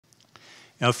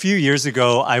Now, a few years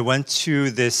ago, I went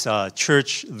to this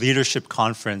church leadership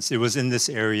conference. It was in this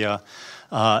area,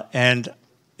 and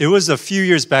it was a few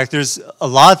years back. There's a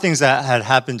lot of things that had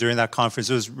happened during that conference.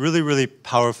 It was really, really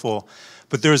powerful.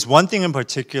 But there was one thing in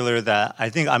particular that I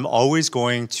think I'm always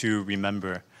going to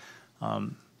remember.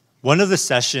 One of the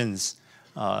sessions,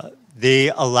 they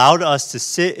allowed us to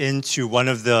sit into one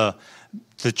of the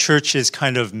church's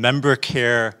kind of member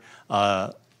care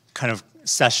kind of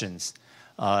sessions.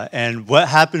 And what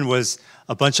happened was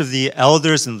a bunch of the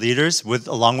elders and leaders,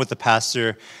 along with the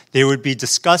pastor, they would be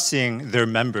discussing their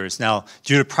members. Now,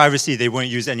 due to privacy, they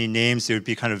wouldn't use any names. They would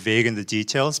be kind of vague in the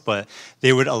details, but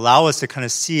they would allow us to kind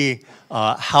of see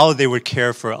how they would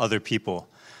care for other people.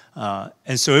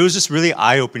 And so it was just really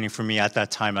eye-opening for me at that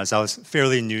time, as I was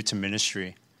fairly new to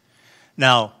ministry.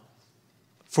 Now,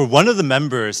 for one of the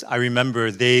members, I remember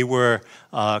they were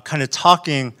kind of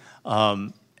talking,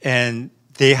 and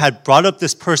they had brought up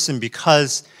this person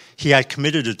because he had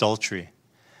committed adultery.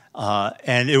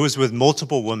 And it was with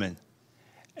multiple women.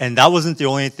 And that wasn't the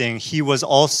only thing. He was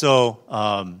also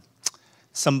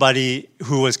somebody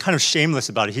who was kind of shameless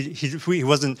about it. He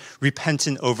wasn't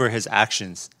repentant over his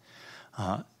actions.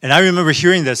 And I remember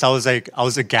hearing this, I was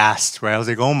aghast, right? I was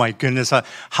like, oh my goodness,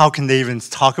 how can they even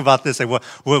talk about this? Like,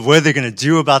 what are they going to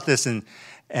do about this?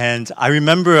 And I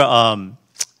remember,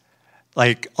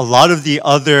 like a lot of the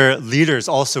other leaders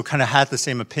also kind of had the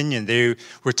same opinion. They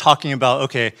were talking about,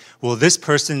 okay, well, this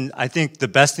person, I think the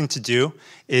best thing to do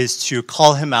is to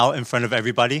call him out in front of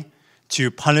everybody,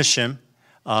 to punish him,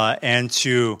 and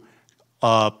to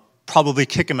probably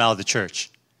kick him out of the church.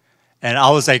 And I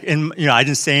was like, I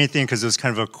didn't say anything because it was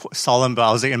kind of a solemn, but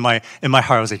I was like, in my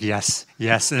heart, I was like, yes.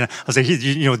 And I was like,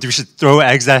 we should throw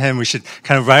eggs at him. We should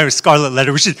kind of write a scarlet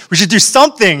letter. We should do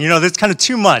something. That's kind of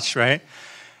too much, right?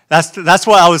 That's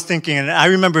what I was thinking. And I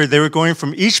remember they were going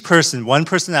from each person, one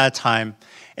person at a time,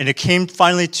 and it came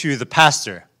finally to the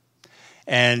pastor.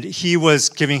 And he was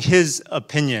giving his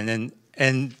opinion.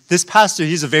 And this pastor,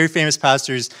 he's a very famous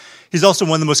pastor. He's also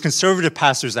one of the most conservative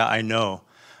pastors that I know.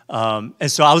 And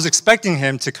so I was expecting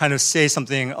him to kind of say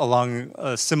something along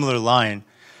a similar line.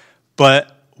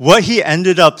 But what he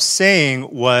ended up saying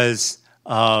was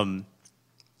something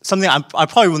I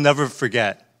probably will never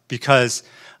forget, because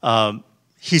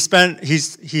he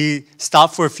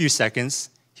stopped for a few seconds.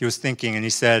 He was thinking, and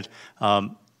he said, I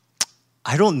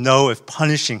don't know if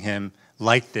punishing him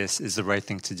like this is the right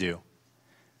thing to do,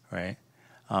 right?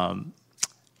 And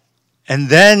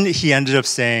then he ended up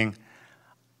saying,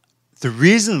 the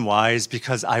reason why is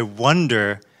because I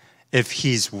wonder if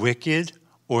he's wicked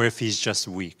or if he's just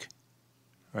weak,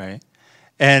 right?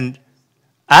 And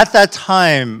at that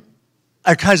time,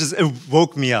 it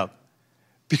woke me up,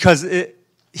 because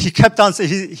he kept on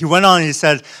saying, he went on and he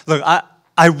said, look,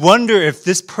 I wonder if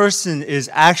this person is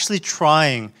actually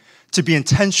trying to be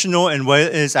intentional in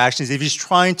what his actions, if he's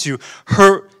trying to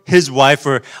hurt his wife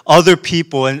or other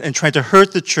people and trying to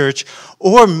hurt the church,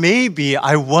 or maybe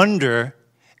I wonder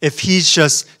if he's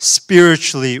just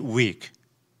spiritually weak.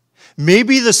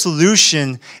 Maybe the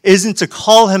solution isn't to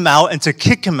call him out and to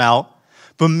kick him out,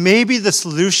 but maybe the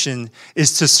solution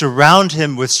is to surround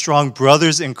him with strong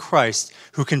brothers in Christ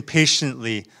who can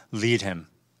patiently lead him.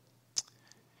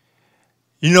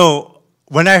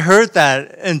 When I heard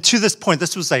that, and to this point,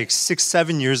 this was like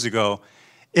 6-7 years ago,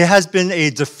 it has been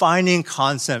a defining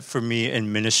concept for me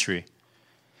in ministry.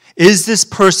 Is this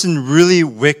person really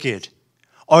wicked?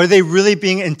 Are they really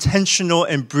being intentional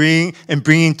in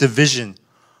bringing division?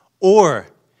 Or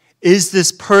is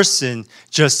this person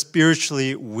just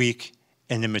spiritually weak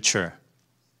and immature?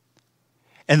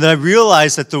 And then I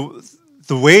realized that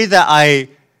the way that I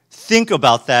think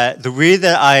about that, the way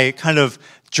that I kind of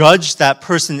judge that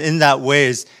person in that way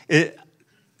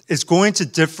is going to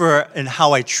differ in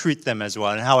how I treat them as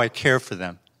well and how I care for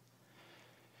them.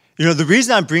 The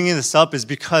reason I'm bringing this up is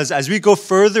because as we go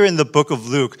further in the book of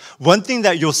Luke, one thing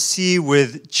that you'll see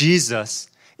with Jesus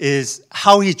is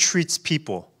how he treats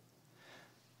people.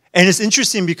 And it's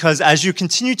interesting because as you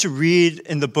continue to read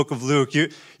in the book of Luke, you're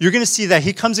going to see that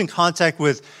he comes in contact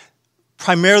with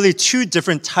primarily two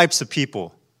different types of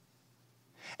people.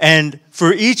 And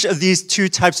for each of these two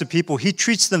types of people, he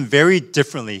treats them very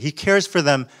differently. He cares for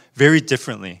them very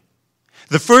differently.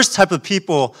 The first type of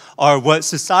people are what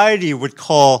society would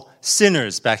call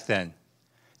sinners back then.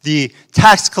 The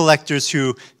tax collectors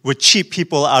who would cheat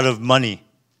people out of money.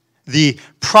 The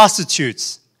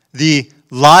prostitutes, the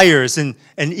liars, and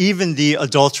even the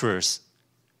adulterers.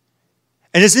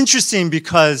 And it's interesting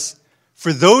because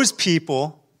for those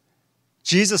people,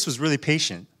 Jesus was really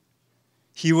patient.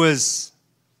 He was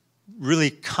really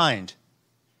kind.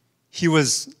 He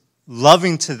was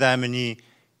loving to them, and he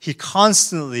he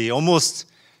constantly, almost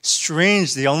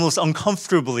strangely, almost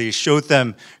uncomfortably showed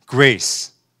them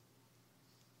grace.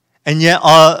 And yet,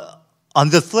 on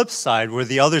the flip side were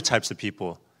the other types of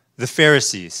people, the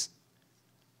Pharisees,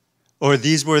 or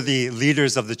these were the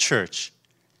leaders of the church.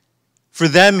 For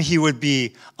them, he would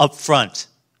be upfront.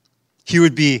 He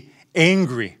would be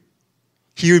angry.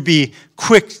 He would be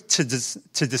quick to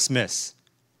dismiss.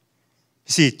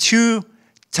 You see, two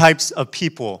types of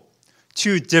people,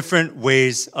 two different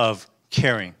ways of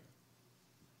caring.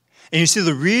 And you see,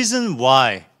 the reason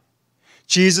why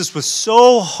Jesus was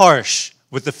so harsh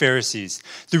with the Pharisees,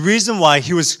 the reason why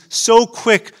he was so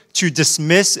quick to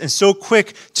dismiss and so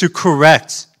quick to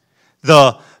correct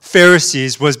the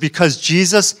Pharisees was because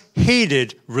Jesus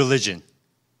hated religion.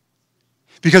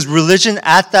 Because religion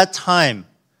at that time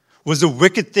was a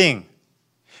wicked thing,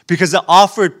 because it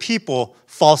offered people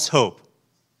false hope.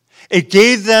 It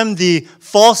gave them the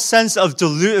false sense of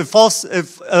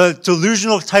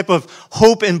delusional type of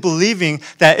hope in believing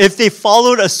that if they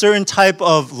followed a certain type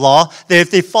of law, that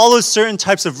if they followed certain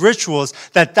types of rituals,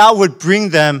 that would bring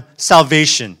them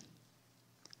salvation,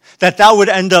 that would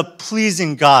end up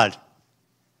pleasing God.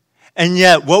 And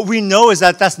yet, what we know is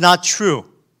that that's not true.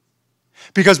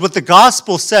 Because what the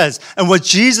gospel says and what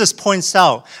Jesus points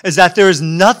out is that there is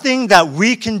nothing that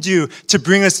we can do to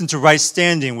bring us into right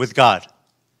standing with God.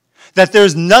 That there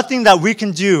is nothing that we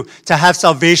can do to have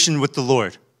salvation with the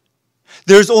Lord.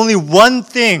 There's only one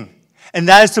thing, and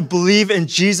that is to believe in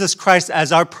Jesus Christ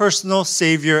as our personal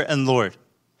Savior and Lord.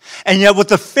 And yet what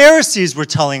the Pharisees were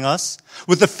telling us,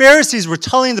 what the Pharisees were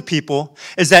telling the people,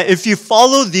 is that if you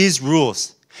follow these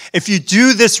rules, if you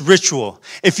do this ritual,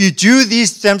 if you do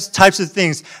these types of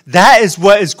things, that is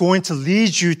what is going to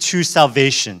lead you to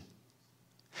salvation.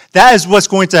 That is what's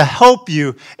going to help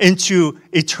you into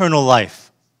eternal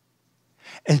life.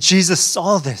 And Jesus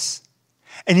saw this,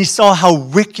 and he saw how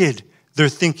wicked their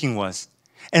thinking was,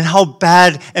 and how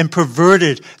bad and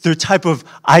perverted their type of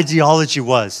ideology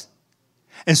was.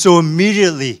 And so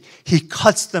immediately, he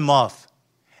cuts them off,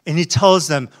 and he tells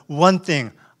them one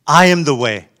thing: I am the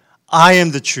way, I am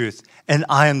the truth, and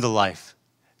I am the life.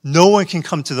 No one can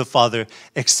come to the Father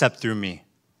except through me.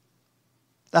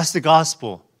 That's the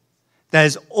gospel. That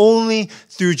is only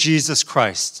through Jesus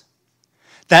Christ.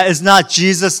 That is not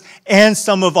Jesus and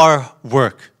some of our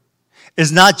work.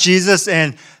 It's not Jesus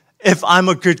and if I'm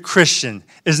a good Christian.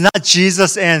 It's not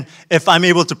Jesus and if I'm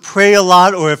able to pray a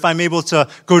lot, or if I'm able to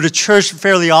go to church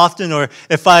fairly often, or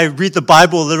if I read the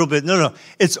Bible a little bit. No.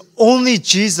 It's only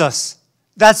Jesus.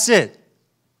 That's it.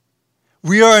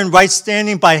 We are in right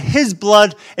standing by his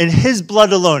blood and his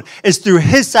blood alone. It's through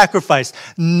his sacrifice,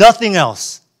 nothing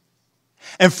else.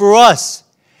 And for us,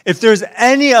 if there's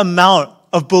any amount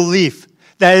of belief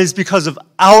that is because of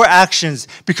our actions,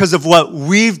 because of what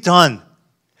we've done,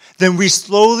 then we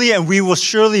slowly and we will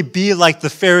surely be like the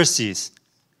Pharisees,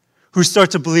 who start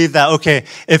to believe that, okay,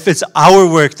 if it's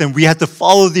our work, then we have to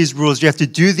follow these rules, we have to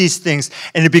do these things,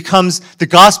 and it becomes, the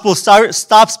gospel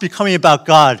stops becoming about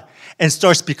God and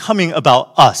starts becoming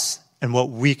about us and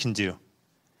what we can do. And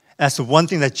that's the one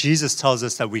thing that Jesus tells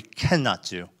us that we cannot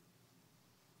do.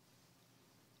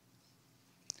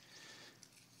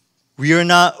 We are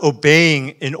not obeying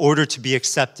in order to be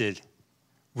accepted.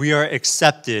 We are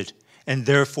accepted and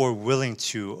therefore willing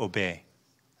to obey.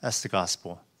 That's the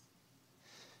gospel.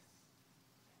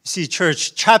 You see,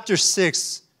 church, chapter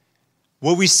 6,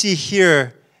 what we see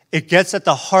here, it gets at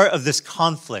the heart of this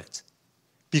conflict,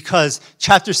 because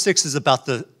chapter 6 is about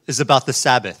the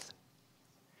Sabbath.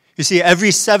 You see,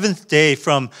 every seventh day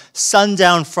from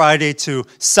sundown Friday to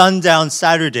sundown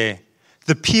Saturday,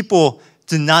 the people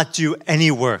did not do any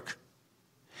work.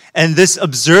 And this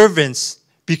observance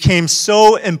became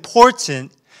so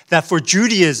important that for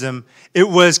Judaism, it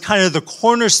was kind of the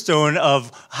cornerstone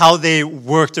of how they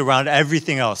worked around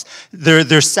everything else.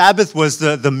 Their Sabbath was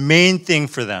the main thing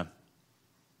for them.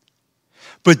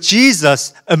 But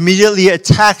Jesus immediately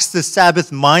attacks the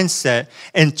Sabbath mindset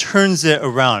and turns it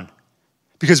around.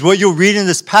 Because what you'll read in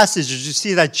this passage is you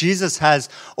see that Jesus has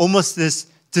almost this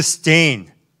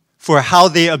disdain for how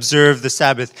they observe the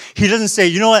Sabbath. He doesn't say,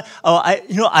 you know what,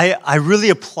 I really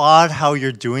applaud how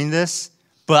you're doing this,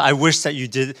 but I wish that you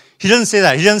did. He doesn't say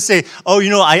that. He doesn't say,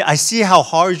 I see how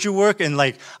hard you work, and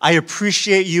I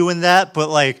appreciate you in that,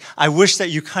 but I wish that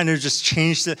you kind of just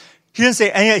changed it. He doesn't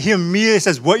say any. He immediately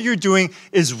says, what you're doing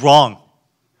is wrong.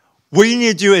 What you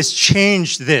need to do is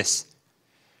change this.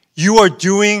 You are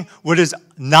doing what is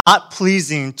not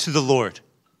pleasing to the Lord.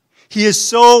 He is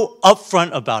so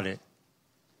upfront about it.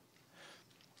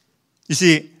 You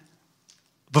see,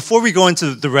 before we go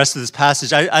into the rest of this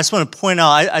passage, I just want to point out,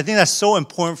 I think that's so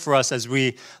important for us as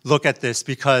we look at this,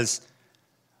 because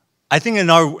I think in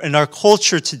our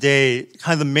culture today,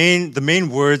 kind of the main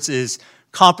words is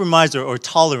compromise or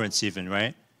tolerance even,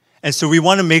 right? And so we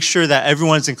want to make sure that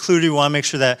everyone's included. We want to make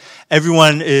sure that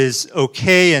everyone is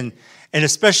okay. And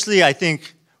especially, I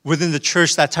think, within the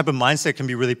church, that type of mindset can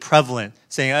be really prevalent,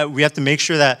 saying we have to make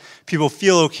sure that people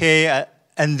feel okay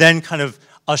and then kind of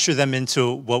usher them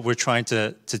into what we're trying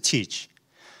to teach.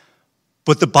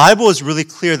 But the Bible is really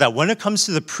clear that when it comes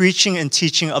to the preaching and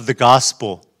teaching of the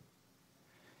gospel,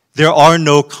 there are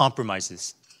no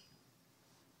compromises.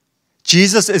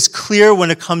 Jesus is clear when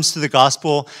it comes to the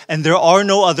gospel, and there are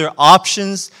no other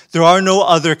options. There are no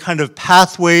other kind of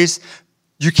pathways.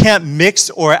 You can't mix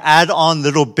or add on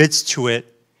little bits to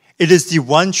it. It is the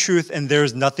one truth, and there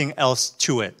is nothing else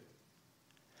to it.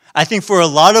 I think for a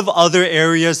lot of other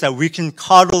areas that we can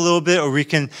coddle a little bit or we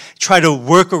can try to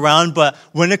work around, but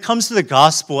when it comes to the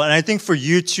gospel, and I think for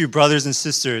you too, brothers and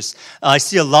sisters, I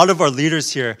see a lot of our leaders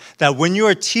here, that when you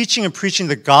are teaching and preaching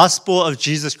the gospel of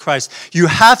Jesus Christ, you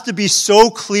have to be so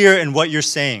clear in what you're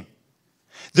saying.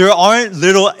 There aren't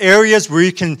little areas where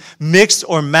you can mix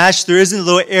or match. There isn't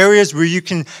little areas where you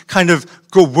can kind of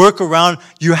go work around.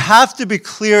 You have to be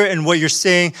clear in what you're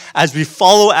saying as we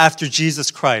follow after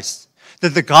Jesus Christ.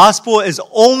 That the gospel is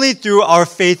only through our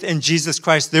faith in Jesus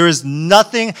Christ. There is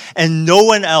nothing and no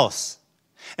one else.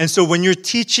 And so when you're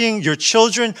teaching your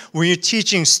children, when you're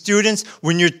teaching students,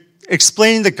 when you're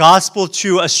explaining the gospel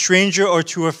to a stranger or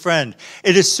to a friend,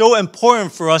 it is so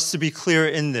important for us to be clear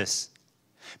in this.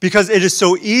 Because it is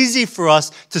so easy for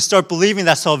us to start believing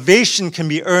that salvation can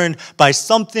be earned by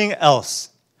something else,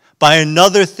 by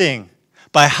another thing,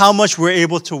 by how much we're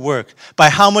able to work, by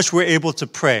how much we're able to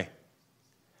pray.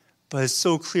 But it's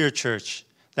so clear, church,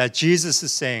 that Jesus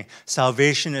is saying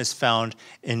salvation is found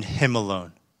in him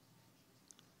alone.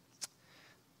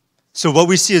 So what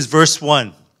we see is verse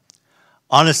 1.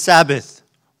 On a Sabbath,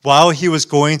 while he was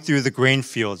going through the grain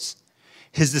fields,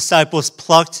 his disciples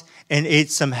plucked and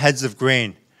ate some heads of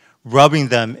grain, rubbing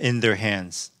them in their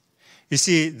hands. You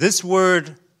see, this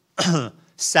word,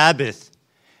 Sabbath,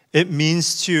 it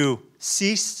means to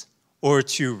cease or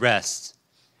to rest.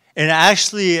 And it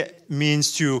actually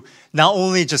means to not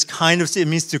only just kind of cease, it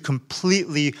means to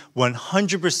completely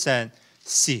 100%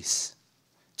 cease,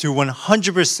 to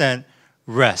 100%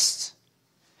 rest.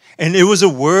 And it was a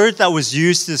word that was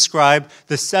used to describe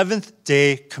the seventh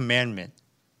day commandment.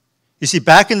 You see,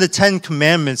 back in the 10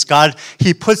 Commandments, God,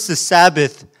 he puts the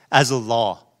Sabbath as a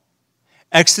law.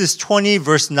 Exodus 20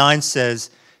 verse 9 says,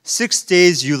 6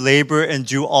 days you labor and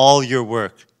do all your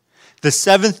work. The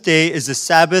seventh day is the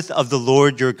Sabbath of the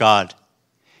Lord your God.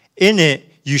 In it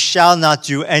you shall not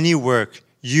do any work,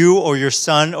 you or your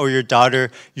son or your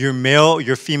daughter, your male,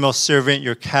 your female servant,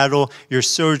 your cattle, your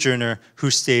sojourner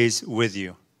who stays with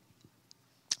you.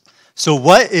 So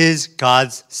what is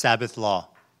God's Sabbath law?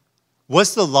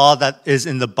 What's the law that is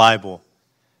in the Bible?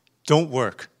 Don't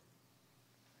work.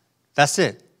 That's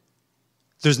it.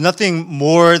 There's nothing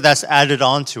more that's added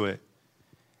on to it.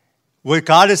 What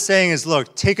God is saying is,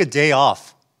 look, take a day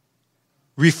off.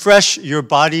 Refresh your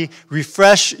body,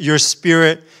 refresh your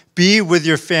spirit, be with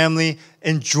your family,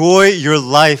 enjoy your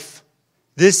life.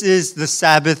 This is the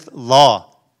Sabbath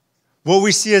law. What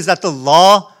we see is that the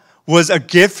law was a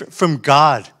gift from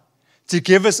God to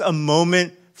give us a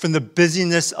moment from the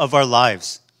busyness of our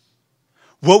lives.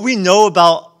 What we know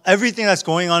about everything that's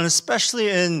going on, especially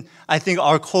in, I think,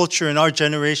 our culture and our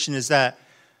generation, is that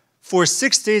for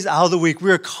 6 days out of the week,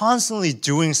 we are constantly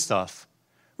doing stuff.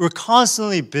 We're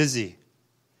constantly busy.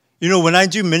 You know, when I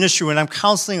do ministry, when I'm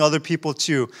counseling other people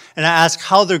too, and I ask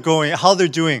how they're going, how they're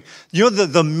doing, you know,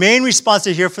 the main response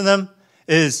I hear from them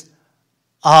is,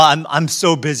 I'm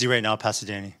so busy right now, Pastor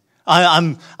Danny.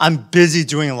 I'm busy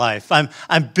doing life.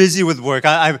 I'm busy with work.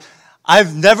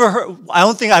 I've never heard, I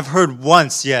don't think I've heard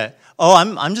once yet,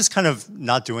 I'm just kind of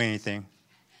not doing anything.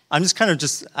 I'm just kind of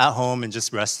just at home and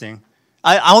just resting.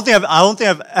 I don't think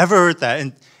I've ever heard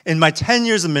that in my 10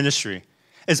 years of ministry.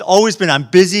 It's always been, I'm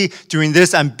busy doing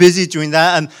this, I'm busy doing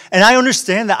that. And I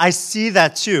understand that. I see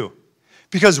that too.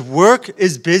 Because work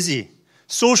is busy.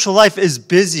 Social life is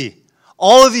busy.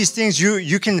 All of these things,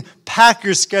 you can pack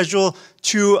your schedule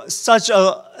to such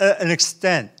an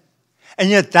extent. And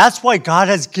yet that's why God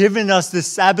has given us this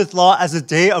Sabbath law as a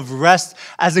day of rest,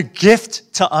 as a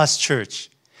gift to us, church.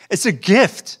 It's a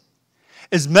gift.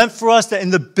 It's meant for us that in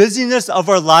the busyness of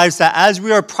our lives, that as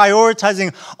we are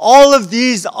prioritizing all of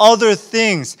these other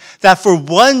things, that for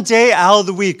one day out of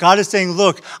the week, God is saying,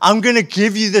 look, I'm going to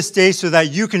give you this day so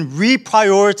that you can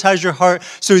reprioritize your heart,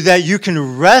 so that you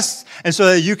can rest, and so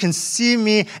that you can see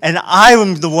me, and I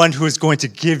am the one who is going to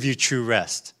give you true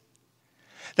rest.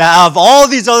 That out of all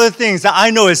these other things that I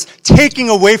know is taking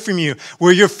away from you,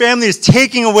 where your family is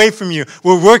taking away from you,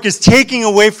 where work is taking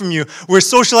away from you, where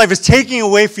social life is taking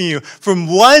away from you, from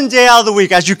one day out of the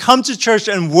week, as you come to church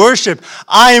and worship,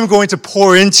 I am going to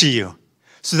pour into you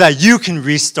so that you can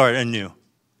restart anew.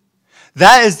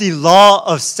 That is the law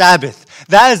of Sabbath.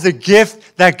 That is the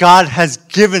gift that God has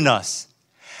given us.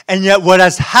 And yet what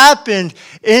has happened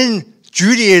in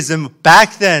Judaism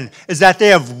back then is that they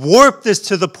have warped this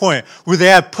to the point where they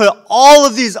have put all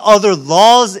of these other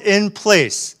laws in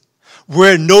place,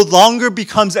 where it no longer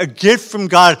becomes a gift from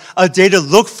God, a day to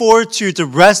look forward to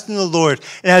rest in the Lord.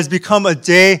 It has become a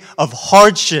day of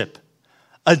hardship,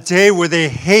 a day where they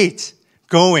hate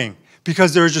going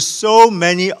because there are just so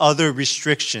many other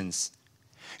restrictions.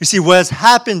 You see, what has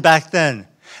happened back then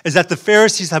is that the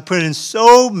Pharisees have put in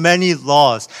so many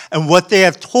laws. And what they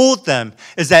have told them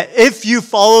is that if you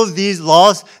follow these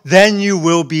laws, then you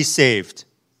will be saved.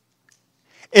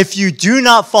 If you do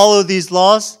not follow these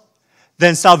laws,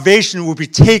 then salvation will be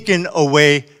taken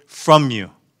away from you.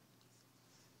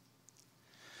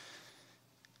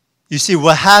 You see,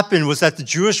 what happened was that the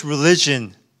Jewish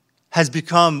religion has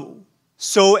become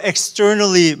so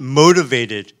externally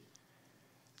motivated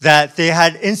that they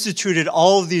had instituted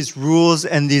all of these rules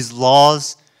and these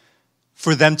laws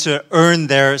for them to earn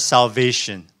their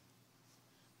salvation.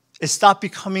 It stopped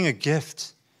becoming a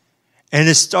gift, and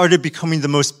it started becoming the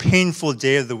most painful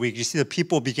day of the week. You see, the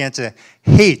people began to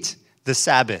hate the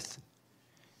Sabbath.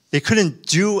 They couldn't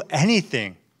do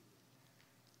anything.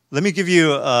 Let me give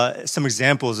you some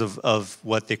examples of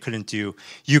what they couldn't do.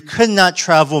 You could not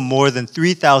travel more than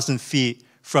 3,000 feet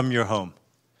from your home.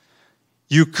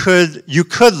 You could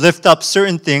lift up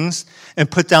certain things and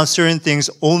put down certain things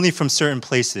only from certain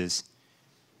places.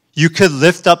 You could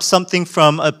lift up something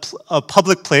from a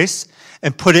public place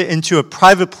and put it into a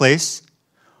private place,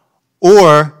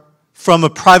 or from a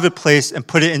private place and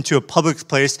put it into a public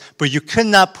place, but you could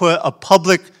not put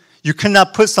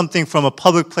something from a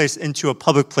public place into a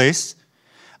public place,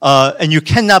 and you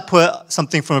cannot put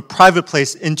something from a private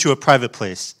place into a private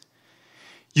place.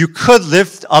 You could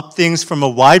lift up things from a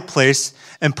wide place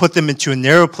and put them into a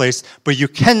narrow place, but you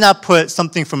cannot put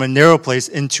something from a narrow place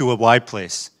into a wide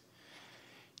place.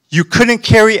 You couldn't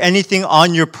carry anything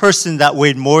on your person that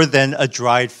weighed more than a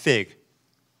dried fig.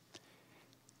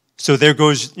 So there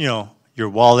goes, your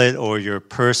wallet or your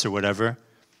purse or whatever.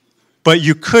 But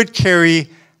you could carry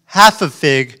half a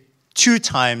fig 2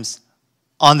 times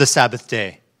on the Sabbath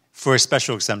day for a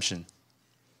special exemption.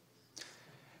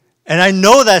 And I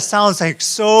know that sounds like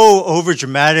so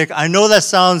overdramatic. I know that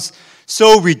sounds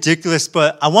so ridiculous,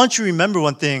 but I want you to remember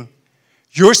one thing.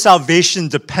 Your salvation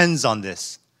depends on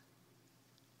this.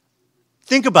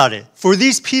 Think about it. For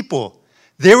these people,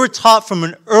 they were taught from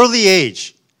an early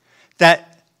age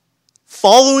that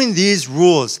following these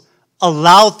rules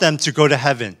allowed them to go to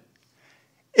heaven.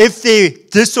 If they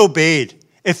disobeyed,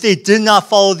 if they did not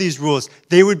follow these rules,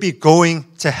 they would be going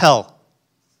to hell.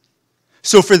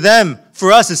 So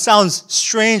for us, it sounds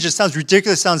strange, it sounds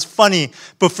ridiculous, it sounds funny,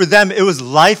 but for them, it was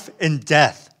life and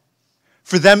death.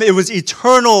 For them, it was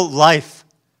eternal life.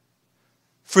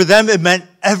 For them, it meant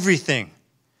everything.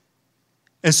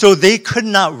 And so they could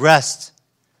not rest.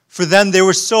 For them, they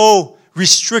were so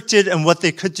restricted in what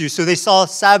they could do. So they saw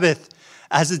Sabbath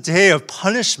as a day of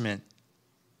punishment.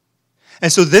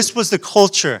 And so this was the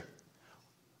culture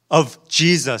of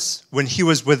Jesus when he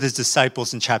was with his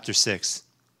disciples in chapter 6.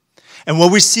 And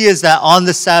what we see is that on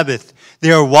the Sabbath,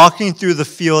 they are walking through the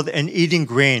field and eating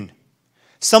grain,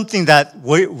 something that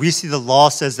we see the law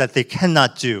says that they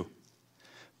cannot do.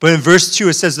 But in verse 2,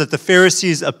 it says that the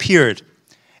Pharisees appeared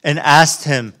and asked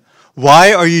him,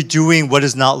 "Why are you doing what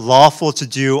is not lawful to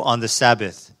do on the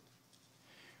Sabbath?"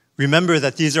 Remember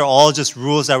that these are all just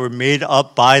rules that were made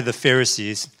up by the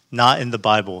Pharisees, not in the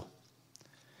Bible.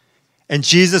 And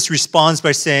Jesus responds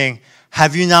by saying,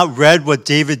 "Have you not read what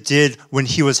David did when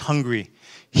he was hungry,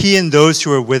 he and those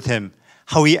who were with him,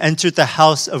 how he entered the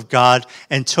house of God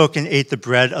and took and ate the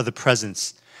bread of the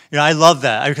presence?" I love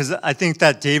that because I think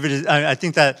that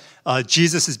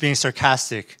Jesus is being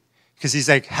sarcastic because he's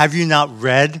like, "Have you not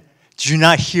read? Did you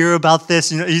not hear about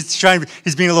this?" He's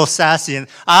being a little sassy, and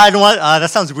I don't want.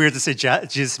 That sounds weird to say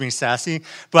Jesus being sassy,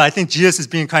 but I think Jesus is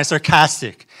being kind of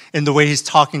sarcastic in the way he's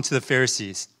talking to the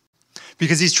Pharisees.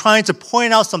 Because he's trying to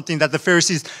point out something that the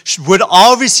Pharisees would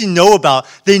obviously know about.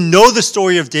 They know the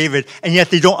story of David, and yet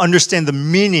they don't understand the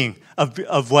meaning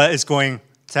of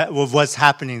what's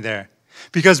happening there.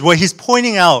 Because what he's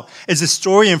pointing out is a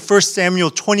story in 1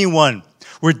 Samuel 21,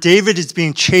 where David is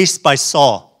being chased by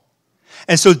Saul.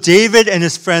 And so David and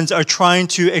his friends are trying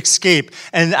to escape.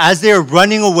 And as they are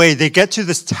running away, they get to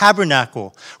this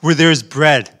tabernacle where there's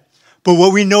bread. But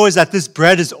what we know is that this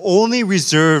bread is only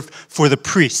reserved for the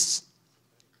priests.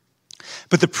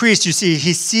 But the priest, you see,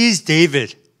 he sees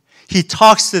David. He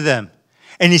talks to them.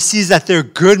 And he sees that they're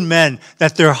good men,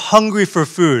 that they're hungry for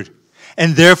food.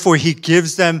 And therefore, he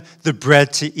gives them the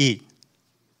bread to eat.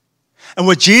 And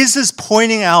what Jesus is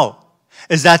pointing out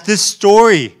is that this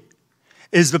story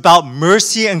is about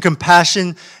mercy and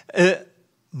compassion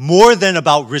more than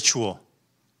about ritual.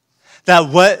 That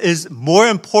what is more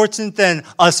important than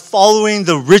us following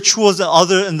the rituals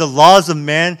and the laws of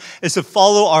man is to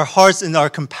follow our hearts and our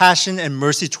compassion and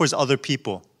mercy towards other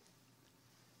people.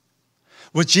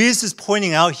 What Jesus is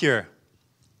pointing out here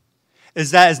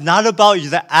is that it's not about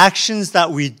the actions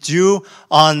that we do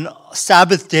on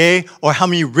Sabbath day or how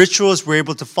many rituals we're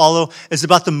able to follow. It's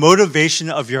about the motivation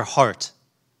of your heart.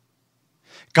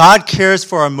 God cares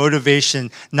for our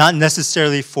motivation, not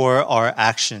necessarily for our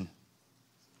action.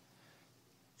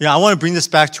 I want to bring this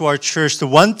back to our church. The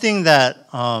one thing that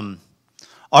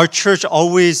our church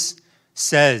always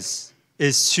says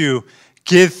is to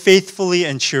give faithfully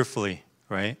and cheerfully,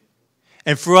 right?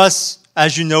 And for us,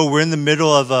 as you know, we're in the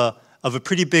middle of a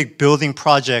pretty big building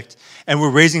project, and we're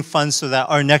raising funds so that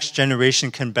our next generation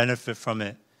can benefit from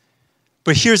it.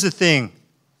 But here's the thing.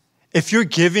 If you're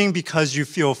giving because you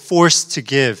feel forced to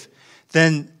give,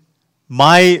 then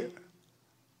my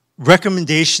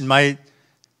recommendation, my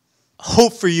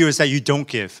hope for you is that you don't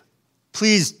give.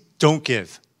 Please don't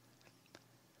give.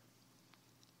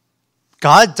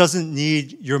 God doesn't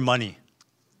need your money.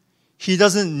 He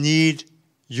doesn't need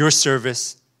your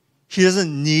service. He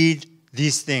doesn't need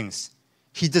these things.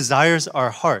 He desires our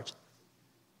heart.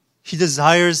 He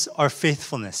desires our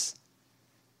faithfulness.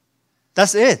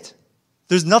 That's it.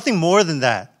 There's nothing more than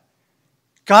that.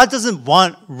 God doesn't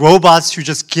want robots who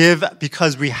just give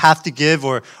because we have to give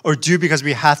or do because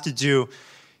we have to do.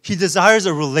 He desires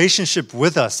a relationship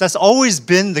with us. That's always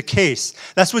been the case.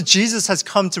 That's what Jesus has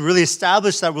come to really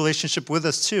establish that relationship with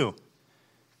us too.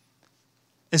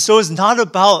 And so it's not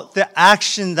about the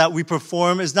action that we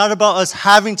perform. It's not about us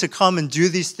having to come and do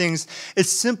these things. It's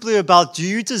simply about, do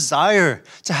you desire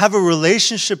to have a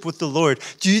relationship with the Lord?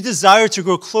 Do you desire to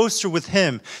grow closer with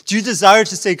Him? Do you desire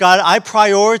to say, God, I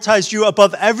prioritize you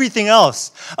above everything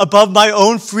else, above my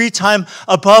own free time,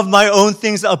 above my own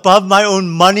things, above my own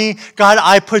money? God,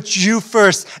 I put you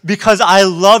first because I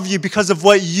love you, because of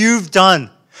what you've done.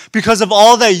 Because of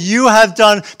all that you have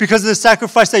done, because of the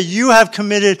sacrifice that you have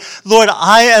committed, Lord,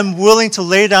 I am willing to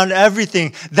lay down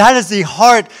everything. That is the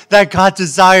heart that God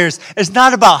desires. It's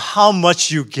not about how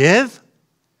much you give.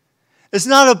 It's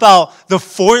not about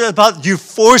about you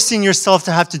forcing yourself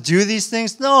to have to do these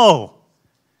things. No.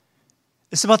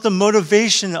 It's about the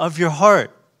motivation of your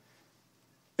heart.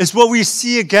 It's what we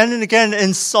see again and again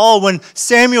in Saul when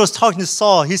Samuel is talking to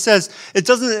Saul. He says,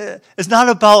 it's not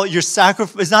about your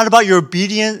sacrifice, it's not about your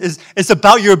obedience, it's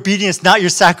about your obedience, not your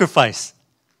sacrifice.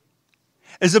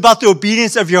 It's about the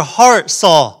obedience of your heart,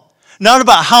 Saul, not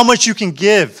about how much you can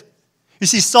give. You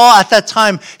see, Saul at that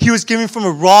time, he was giving from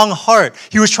a wrong heart.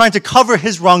 He was trying to cover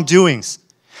his wrongdoings.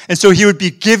 And so he would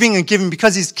be giving and giving.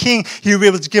 Because he's king, he would be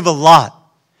able to give a lot.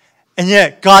 And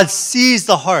yet, God sees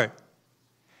the heart.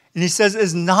 And he says,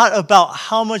 it's not about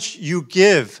how much you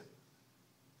give.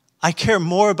 I care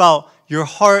more about your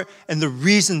heart and the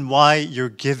reason why you're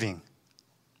giving.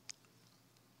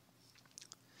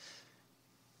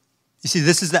 You see,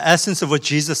 this is the essence of what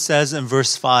Jesus says in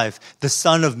verse 5. The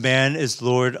Son of Man is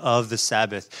Lord of the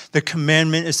Sabbath. The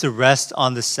commandment is to rest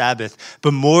on the Sabbath.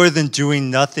 But more than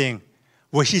doing nothing,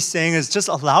 what he's saying is just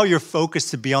allow your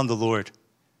focus to be on the Lord.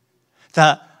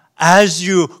 That as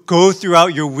you go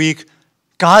throughout your week,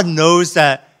 God knows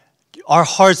that our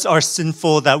hearts are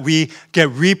sinful, that we get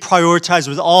reprioritized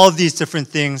with all of these different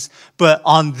things. But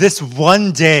on this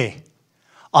one day,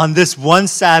 on this one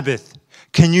Sabbath,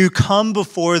 can you come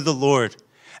before the Lord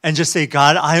and just say,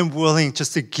 God, I am willing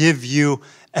just to give you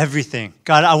everything.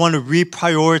 God, I want to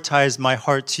reprioritize my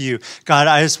heart to you. God,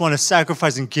 I just want to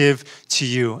sacrifice and give to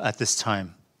you at this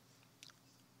time.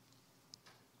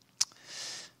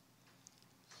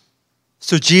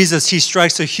 So Jesus, he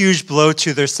strikes a huge blow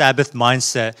to their Sabbath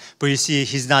mindset. But you see,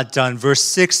 he's not done. Verse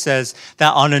 6 says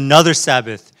that on another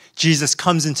Sabbath, Jesus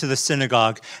comes into the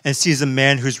synagogue and sees a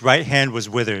man whose right hand was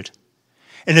withered.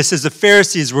 And it says the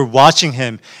Pharisees were watching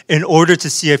him in order to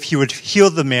see if he would heal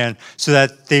the man so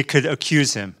that they could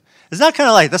accuse him. Isn't that kind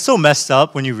of like, that's so messed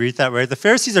up when you read that, right? The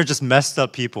Pharisees are just messed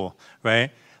up people,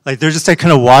 right? Like they're just like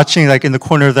kind of watching like in the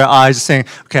corner of their eyes saying,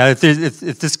 okay, if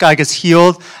this guy gets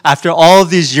healed after all of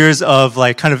these years of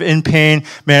like kind of in pain,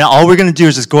 man, all we're going to do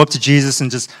is just go up to Jesus and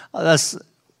just, that's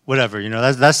whatever,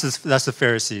 that's the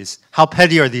Pharisees. How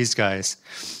petty are these guys?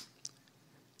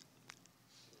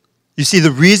 You see,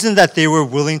 the reason that they were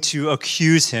willing to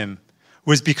accuse him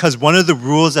was because one of the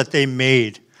rules that they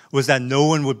made was that no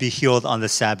one would be healed on the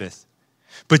Sabbath.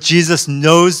 But Jesus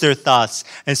knows their thoughts,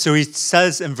 and so he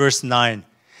says in verse 9,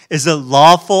 is it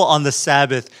lawful on the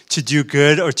Sabbath to do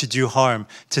good or to do harm,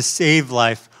 to save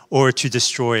life or to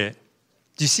destroy it?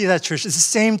 Do you see that, church? It's the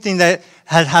same thing that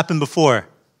had happened before.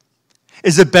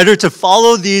 Is it better to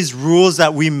follow these rules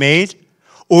that we made,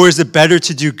 or is it better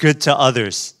to do good to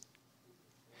others?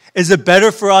 Is it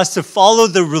better for us to follow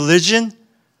the religion,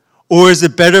 or is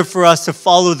it better for us to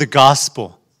follow the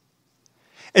gospel?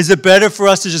 Is it better for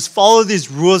us to just follow these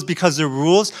rules because they're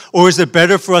rules, or is it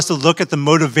better for us to look at the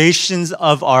motivations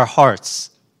of our hearts?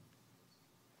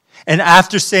 And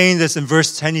after saying this, in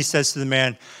verse 10, he says to the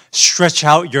man, stretch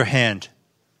out your hand.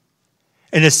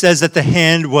 And it says that the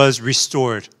hand was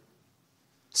restored.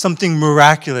 Something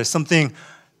miraculous, something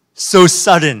so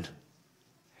sudden.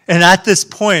 And at this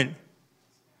point,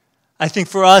 I think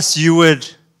for us, you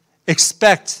would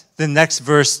expect the next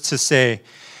verse to say,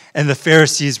 and the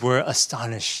Pharisees were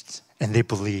astonished, and they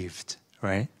believed,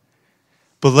 right?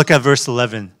 But look at verse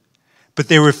 11. But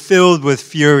they were filled with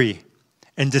fury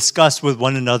and discussed with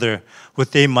one another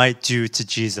what they might do to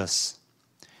Jesus.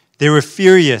 They were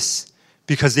furious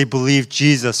because they believed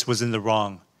Jesus was in the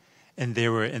wrong, and they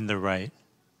were in the right.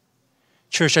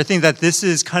 Church, I think that this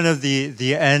is kind of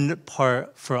the end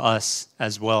part for us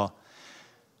as well.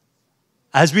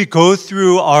 As we go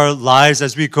through our lives,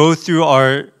 as we go through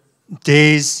our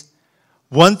days,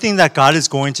 one thing that God is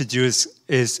going to do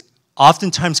is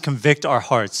oftentimes convict our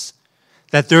hearts.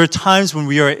 That there are times when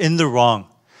we are in the wrong.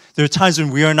 There are times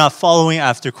when we are not following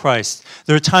after Christ.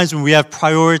 There are times when we have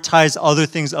prioritized other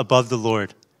things above the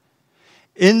Lord.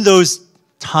 In those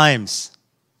times,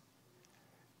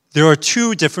 there are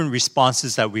two different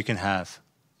responses that we can have.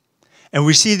 And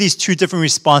we see these two different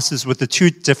responses with the two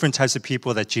different types of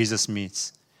people that Jesus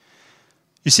meets.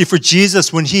 You see, for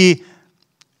Jesus, when he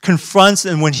confronts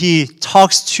and when he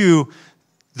talks to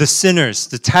the sinners,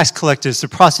 the tax collectors, the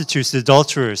prostitutes, the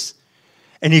adulterers,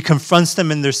 and he confronts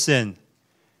them in their sin,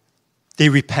 they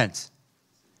repent.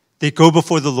 They go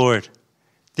before the Lord.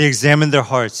 They examine their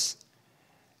hearts,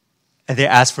 and they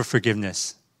ask for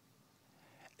forgiveness.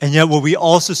 And yet what we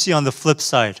also see on the flip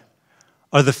side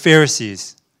are the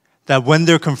Pharisees, that when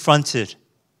they're confronted,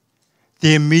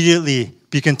 they immediately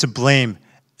begin to blame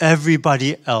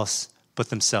everybody else but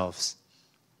themselves.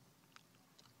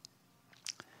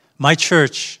 My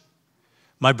church,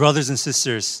 my brothers and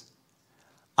sisters,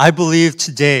 I believe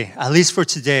today, at least for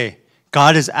today,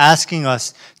 God is asking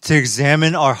us to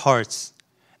examine our hearts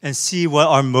and see what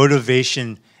our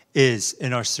motivation is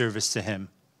in our service to Him.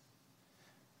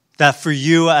 That for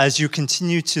you, as you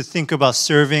continue to think about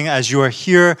serving, as you are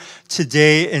here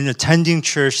today in attending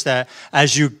church, that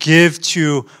as you give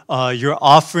to your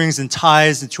offerings and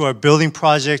tithes and to our building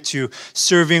project, to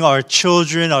serving our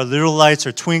children, our little lights,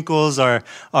 our twinkles, our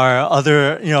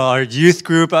other, our youth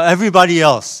group, everybody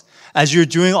else, as you're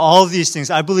doing all of these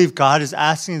things, I believe God is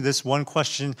asking this one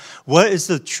question: what is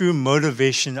the true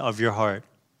motivation of your heart?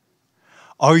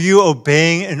 Are you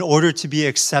obeying in order to be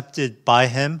accepted by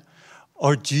Him?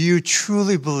 Or do you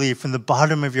truly believe from the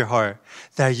bottom of your heart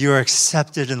that you are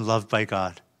accepted and loved by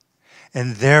God?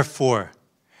 And therefore,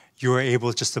 you are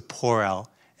able just to pour out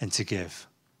and to give.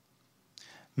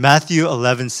 Matthew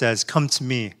 11 says, "Come to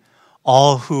me,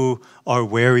 all who are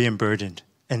weary and burdened,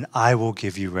 and I will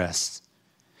give you rest.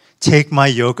 Take my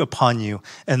yoke upon you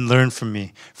and learn from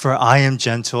me, for I am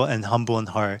gentle and humble in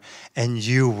heart, and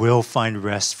you will find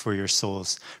rest for your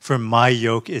souls. For my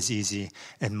yoke is easy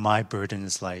and my burden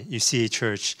is light." You see,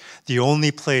 church, the only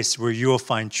place where you will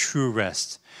find true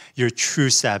rest, your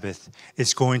true Sabbath,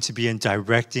 is going to be in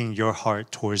directing your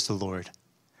heart towards the Lord.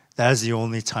 That is the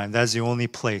only time. That is the only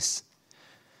place.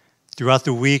 Throughout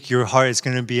the week, your heart is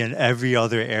going to be in every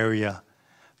other area.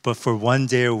 But for one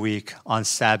day a week on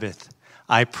Sabbath,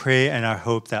 I pray and I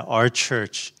hope that our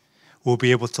church will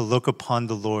be able to look upon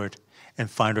the Lord and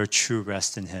find our true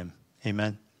rest in Him.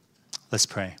 Amen. Let's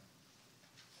pray.